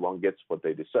say everyone gets what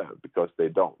they deserve, because they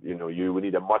don't. You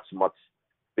need a much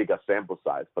bigger sample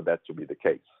size for that to be the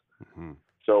case. Mm-hmm.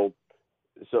 So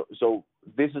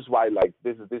this is why,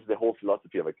 this is the whole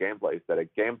philosophy of a gambler, is that a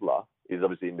gambler is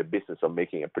obviously in the business of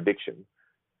making a prediction,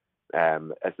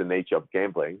 as the nature of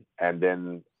gambling, and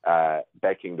then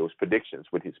backing those predictions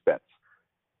with his bets.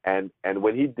 And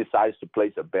when he decides to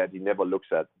place a bet, he never looks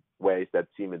at where is that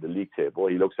team in the league table.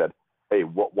 He looks at, hey,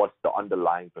 what's the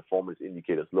underlying performance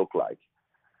indicators look like,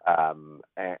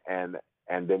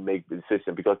 and then make the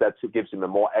decision, because that gives him a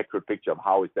more accurate picture of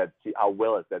how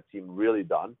well is that team really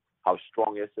done, how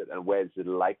strong is it, and where is it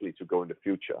likely to go in the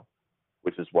future,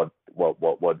 which is what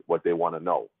they want to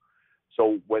know.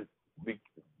 So when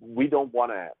we don't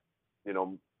want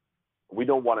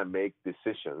to make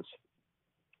decisions.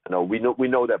 We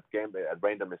know that gambling at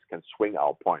randomness can swing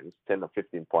our points 10 or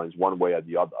 15 points one way or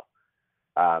the other.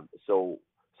 So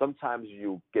sometimes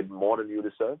you get more than you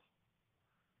deserve,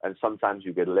 and sometimes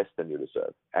you get less than you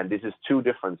deserve. And this is two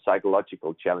different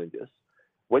psychological challenges.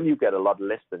 When you get a lot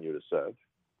less than you deserve,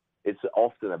 it's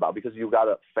often about, because you got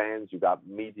fans, you got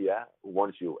media who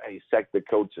wants you, hey, sack the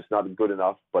coach, is not good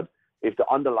enough. But if the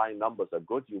underlying numbers are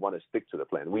good, you want to stick to the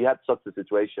plan. We had such a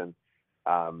situation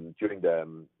during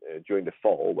the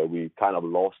fall, where we kind of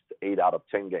lost 8 out of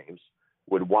 10 games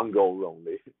with 1 goal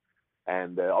only,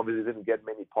 and obviously didn't get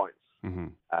many points. Mm-hmm.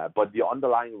 But the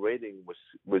underlying rating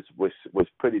was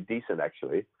pretty decent,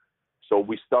 actually. So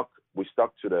we stuck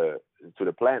to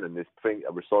the plan, and this thing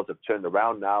results have turned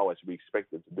around now as we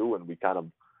expected to do, and we kind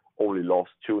of only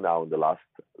lost 2 now in the last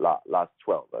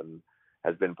 12,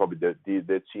 has been probably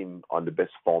the team on the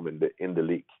best form in the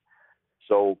league.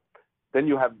 So then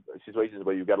you have situations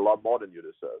where you get a lot more than you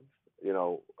deserve,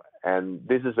 and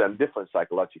this is a different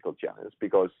psychological challenge,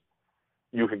 because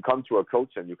you can come to a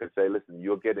coach and you can say, listen,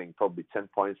 you're getting probably 10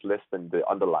 points less than the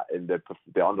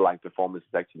underlying performance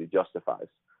actually justifies.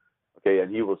 Okay,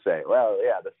 and he will say, well,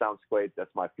 yeah, that sounds great.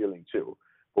 That's my feeling too.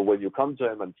 But when you come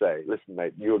to him and say, listen,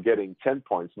 mate, you're getting 10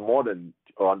 points more than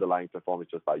your underlying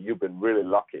performance justifies, you've been really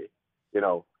lucky,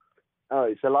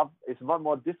 it's a lot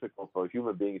more difficult for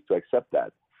human beings to accept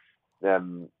that.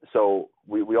 So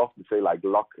we often say, like,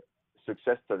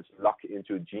 success turns luck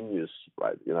into genius,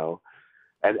 right?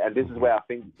 And this is where I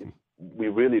think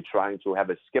we're really trying to have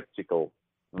a skeptical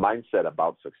mindset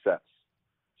about success.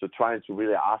 So trying to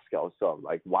really ask ourselves,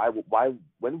 like, why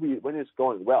when it's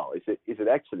going well, is it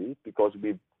actually because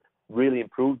we've really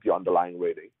improved the underlying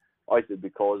rating, or is it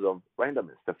because of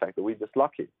randomness, the fact that we're just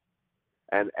lucky?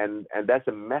 And that's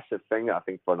a massive thing, I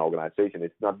think, for an organization.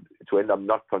 It's not to end up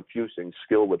not confusing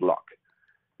skill with luck,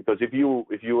 because if you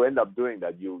end up doing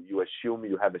that, you assume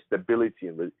you have a stability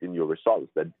in your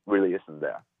results that really isn't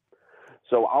there.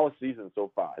 So our season so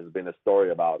far has been a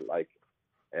story about, like,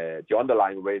 the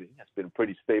underlying rating has been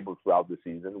pretty stable throughout the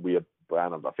season. We are,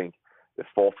 I think, the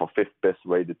 4th or 5th best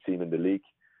rated team in the league.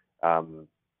 But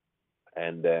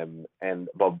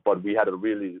we had a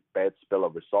really bad spell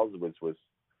of results, which was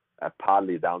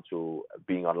partly down to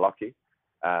being unlucky.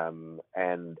 Then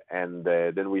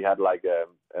we had like a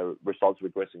results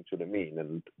regressing to the mean,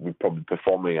 and we're probably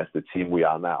performing as the team we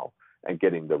are now and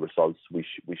getting the results we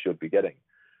should be getting.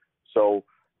 So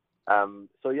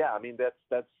yeah, I mean, that's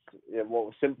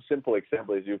simple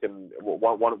example is, you can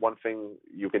one thing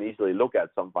you can easily look at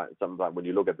sometime when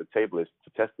you look at the table is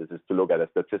to test this, is to look at a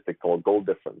statistic called goal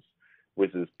difference,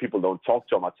 which is, people don't talk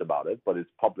so much about it, but it's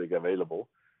publicly available.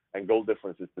 And goal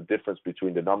difference is the difference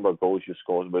between the number of goals you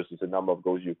score versus the number of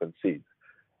goals you concede.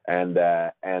 And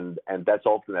that's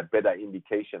often a better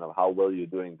indication of how well you're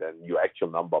doing than your actual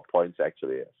number of points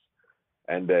actually is.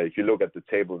 And if you look at the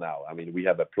table now, I mean, we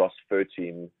have a plus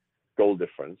 13 goal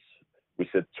difference. We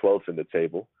sit 12th in the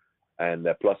table, and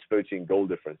a plus 13 goal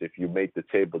difference. If you made the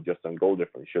table just on goal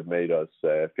difference, should made us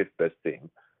 5th best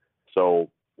team. So,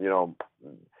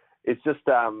 it's just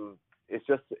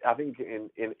I think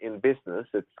in business,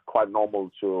 it's quite normal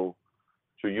to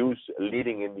use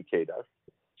leading indicators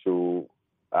to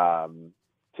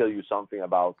tell you something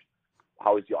about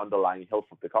how is the underlying health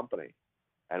of the company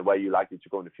and where you're likely to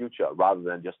go in the future, rather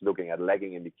than just looking at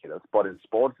lagging indicators. But in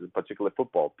sports, in particular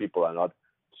football, people are not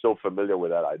so familiar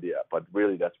with that idea. But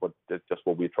really, that's just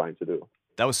what we're trying to do.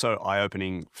 That was so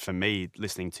eye-opening for me,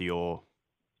 listening to your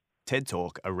TED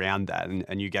Talk around that.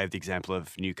 And you gave the example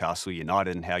of Newcastle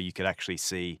United and how you could actually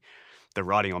see the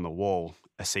writing on the wall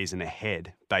a season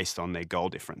ahead based on their goal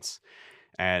difference.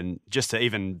 And just to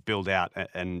even build out,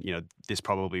 and this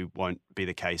probably won't be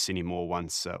the case anymore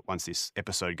once this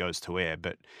episode goes to air.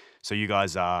 But so you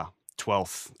guys are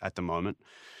 12th at the moment.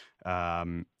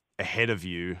 Ahead of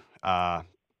you are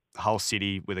Hull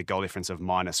City with a goal difference of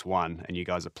 -1, and you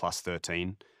guys are plus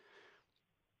 13.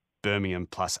 Birmingham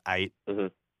plus 8. Mm-hmm.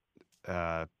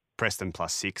 Preston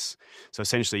plus 6. So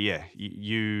essentially, yeah,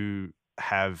 you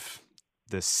have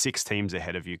the 6 teams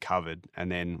ahead of you covered.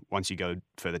 And then once you go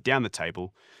further down the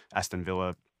table, Aston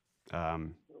Villa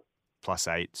plus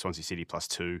 8, Swansea City plus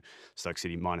 2, Stoke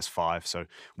City -5. So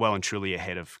well and truly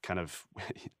ahead of kind of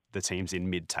the teams in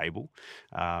mid-table.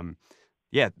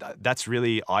 Yeah, that's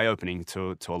really eye-opening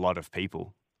to a lot of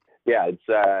people. Yeah, it's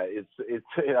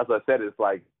as I said, it's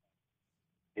like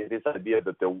this idea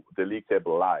that the league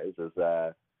table lies is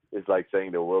like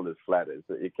saying the world is flat.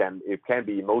 It can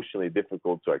be emotionally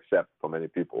difficult to accept for many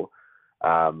people.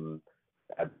 Your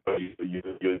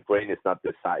brain is not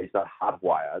it's not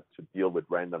hardwired to deal with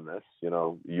randomness.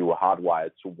 You are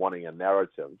hardwired to wanting a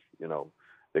narrative.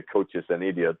 The coach is an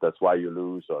idiot, that's why you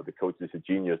lose, or the coach is a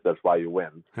genius, that's why you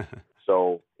win.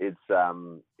 So it's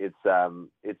an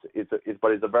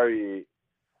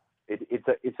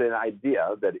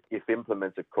idea that if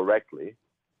implemented correctly,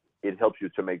 it helps you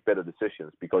to make better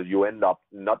decisions, because you end up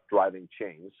not driving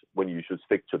change when you should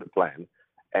stick to the plan,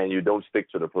 and you don't stick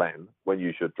to the plan when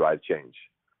you should drive change.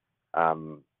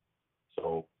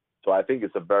 So I think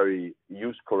it's a very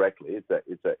used correctly.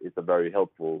 It's a very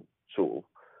helpful tool,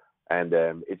 and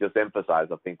it just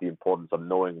emphasizes, I think, the importance of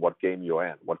knowing what game you're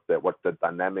in, what's the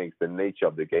dynamics, the nature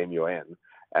of the game you're in,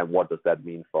 and what does that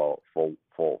mean for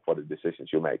the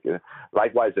decisions you make.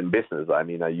 Likewise in business, I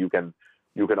mean, you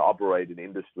can operate in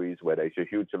industries where there's a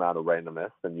huge amount of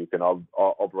randomness, and you can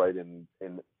operate in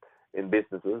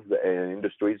businesses, in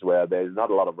industries where there's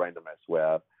not a lot of randomness,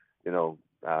 where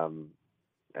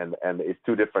and it's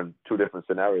two different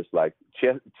scenarios. Like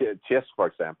chess, for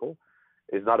example,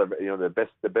 is not a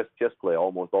the best chess player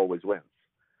almost always wins,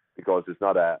 because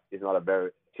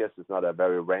chess is not a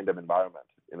very random environment.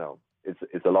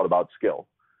 It's a lot about skill,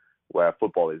 where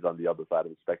football is on the other side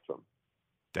of the spectrum.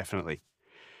 Definitely.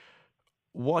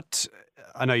 What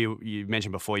I know you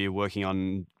mentioned before, you're working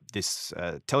on this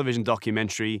television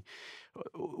documentary.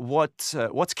 What's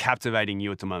captivating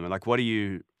you at the moment? Like, what are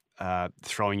you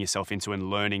throwing yourself into and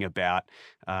learning about?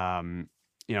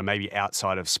 Maybe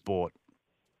outside of sport.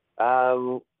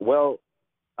 Well,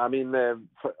 I mean,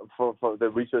 for the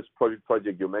research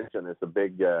project you mentioned, it's a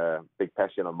big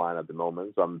passion of mine at the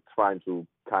moment. So I'm trying to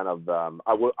kind of I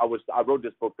wrote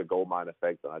this book, The Gold Mine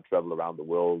Effect, and I traveled around the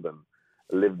world and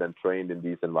lived and trained in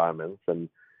these environments, and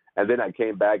then I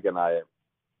came back, and I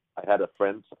had a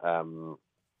friend. I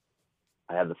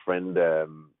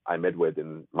met with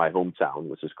in my hometown,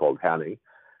 which is called Herning,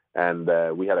 and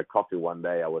we had a coffee one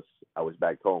day. I was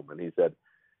back home, and he said,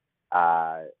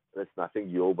 "Listen, I think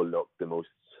you overlooked the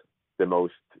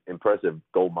most impressive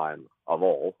gold mine of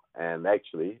all, and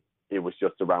actually, it was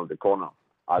just around the corner.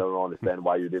 I don't understand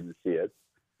why you didn't see it."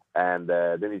 And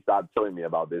then he started telling me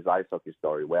about this ice hockey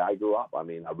story where I grew up. I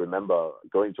mean, I remember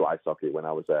going to ice hockey when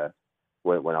I was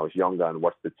younger and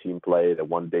watched the team play. They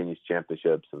won Danish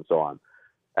championships and so on.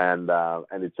 And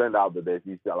it turned out that there's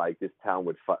this town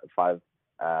with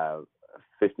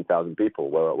 50,000 people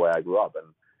where I grew up,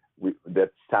 and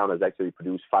that town has actually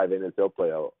produced 5 NHL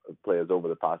players over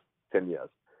the past 10 years,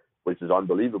 which is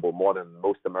unbelievable, more than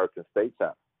most American states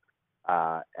have.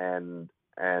 And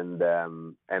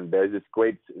there's this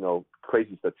great,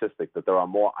 crazy statistic that there are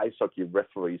more ice hockey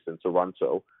referees in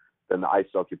Toronto than ice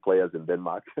hockey players in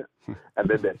Denmark. And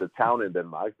then there's a town in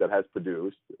Denmark that has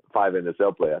produced 5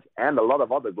 NSL players and a lot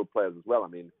of other good players as well. I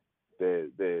mean,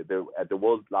 at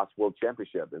the last World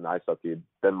Championship in ice hockey,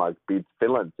 Denmark beat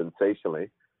Finland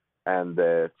sensationally, and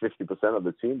 50% of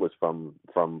the team was from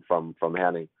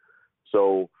Herning.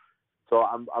 So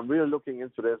I'm really looking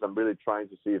into this. I'm really trying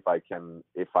to see if I can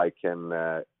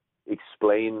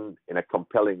explain in a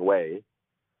compelling way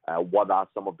what are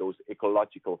some of those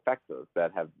ecological factors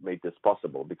that have made this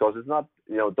possible. Because it's not,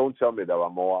 don't tell me there are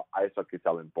more ice hockey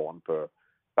talent born per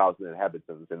 1,000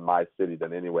 inhabitants in my city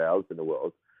than anywhere else in the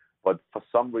world. But for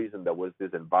some reason, there was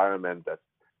this environment that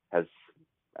has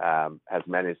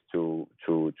managed to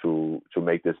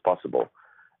make this possible.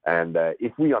 And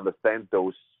if we understand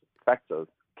those factors,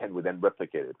 can we then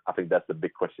replicate it? I think that's the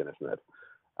big question, isn't it?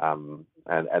 And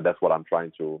that's what I'm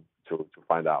trying to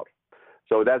find out.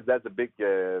 So that's a big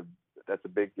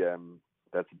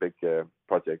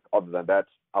project. Other than that,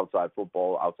 outside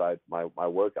football, outside my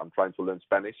work, I'm trying to learn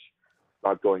Spanish.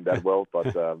 Not going that well,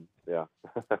 but yeah.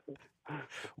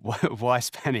 Why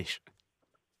Spanish?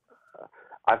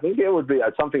 I think it would be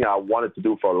something I wanted to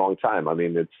do for a long time. I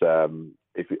mean, it's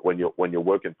when you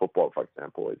work in football, for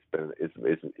example,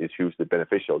 it's hugely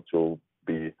beneficial to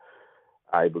be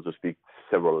able to speak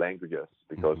several languages,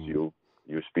 because you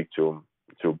speak to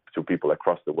people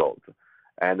across the world,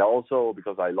 and also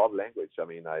because I love language. I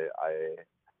mean, I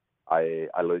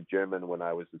learned German when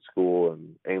I was at school,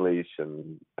 and English,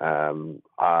 and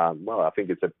I think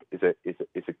it's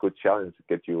a good challenge to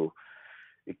get you.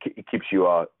 It keeps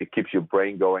your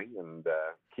brain going, and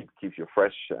keeps you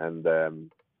fresh, and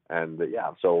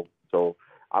yeah. So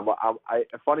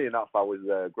funny enough, I was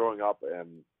growing up,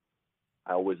 and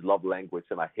I always loved language,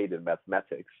 and I hated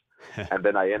mathematics. And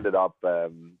then I ended up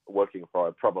working for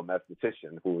a proper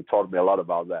mathematician who taught me a lot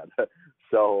about that.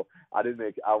 So I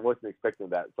wasn't expecting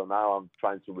that. So now I'm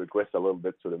trying to regress a little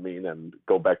bit to the mean and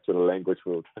go back to the language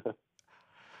route.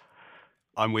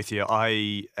 I'm with you.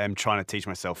 I am trying to teach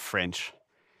myself French.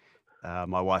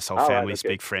 My wife's whole family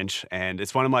speak French, and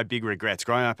it's one of my big regrets.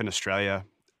 Growing up in Australia,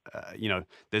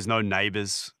 there's no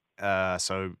neighbours,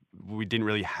 so we didn't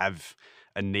really have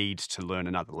a need to learn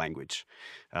another language.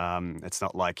 It's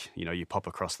not like, you pop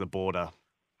across the border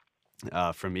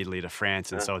from Italy to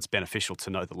France, and so it's beneficial to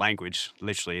know the language.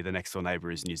 Literally, the next door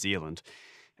neighbour is New Zealand.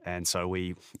 And so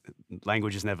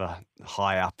language is never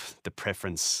high up the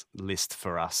preference list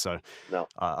for us. So no.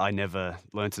 I never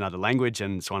learnt another language,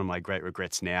 and it's one of my great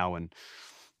regrets now. And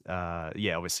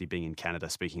obviously being in Canada,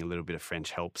 speaking a little bit of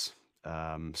French helps.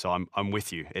 So I'm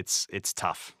with you. It's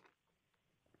tough.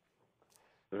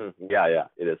 Mm-hmm. Yeah,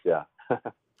 it is. Yeah,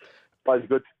 but it's a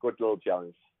good little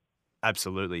challenge.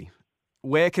 Absolutely.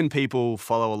 Where can people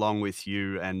follow along with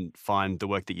you and find the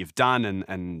work that you've done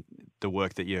and the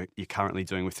work that you're currently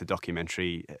doing with the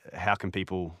documentary? How can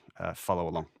people follow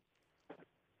along?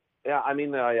 Yeah, I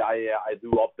mean, I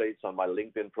do updates on my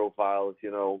LinkedIn profiles,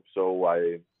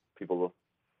 so people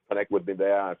connect with me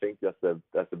there. I think that's the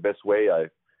best way. I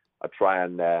try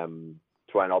and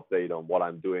update on what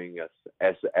I'm doing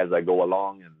as I go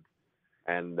along,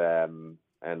 and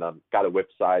I've got a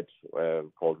website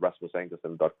called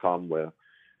rasmusankersen.com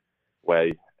where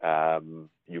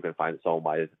you can find some of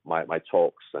my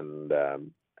talks and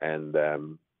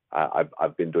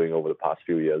I've been doing over the past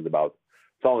few years about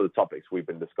some of the topics we've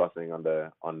been discussing on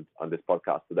this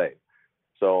podcast today.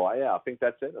 So I think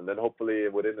that's it. And then hopefully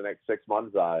within the next 6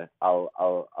 months, I'll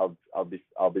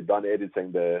be done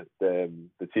editing the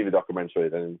TV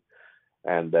documentary,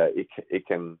 and it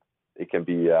can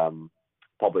be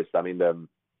published. I mean,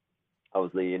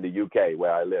 obviously in the UK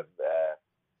where I live,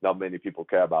 not many people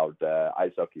care about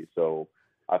ice hockey. So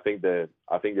I think it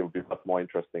would be much more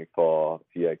interesting for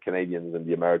the Canadians and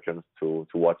the Americans to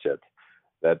watch it.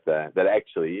 That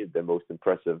actually the most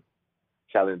impressive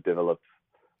talent developed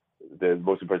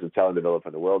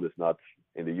in the world is not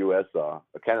in the US or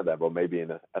Canada, but maybe in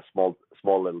a small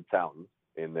little town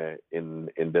in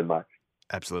Denmark.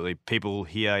 Absolutely. People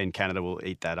here in Canada will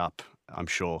eat that up, I'm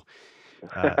sure.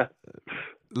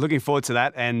 Looking forward to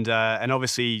that. And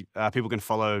obviously people can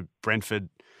follow Brentford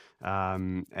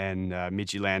and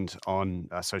Midtjylland on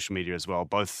social media as well,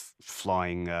 both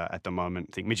flying at the moment.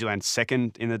 I think Midtjylland's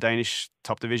second in the Danish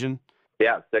top division.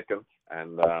 Yeah, second.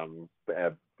 And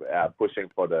pushing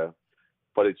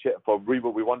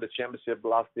we won the championship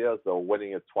last year, so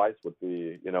winning it twice would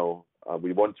be,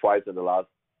 we won twice in the last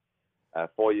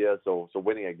 4 years, so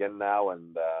winning again now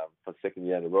and for second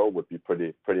year in a row would be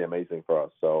pretty amazing for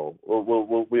us. So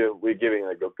we're giving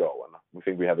it a good go, and we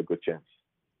think we have a good chance.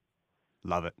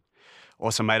 Love it.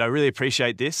 Awesome, mate. I really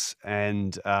appreciate this,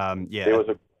 and it was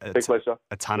a big pleasure.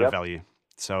 A ton of value.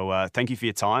 So thank you for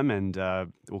your time, and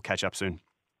we'll catch up soon.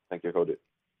 Thank you, Cody.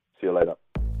 See you later.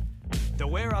 The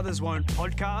Where Others Won't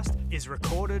podcast is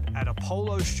recorded at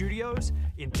Apollo Studios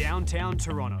in downtown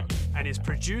Toronto and is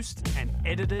produced and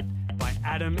edited by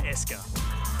Adam Esker.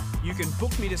 You can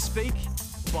book me to speak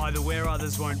by the Where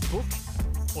Others Won't book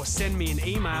or send me an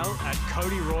email at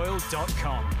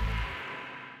codyroyal.com.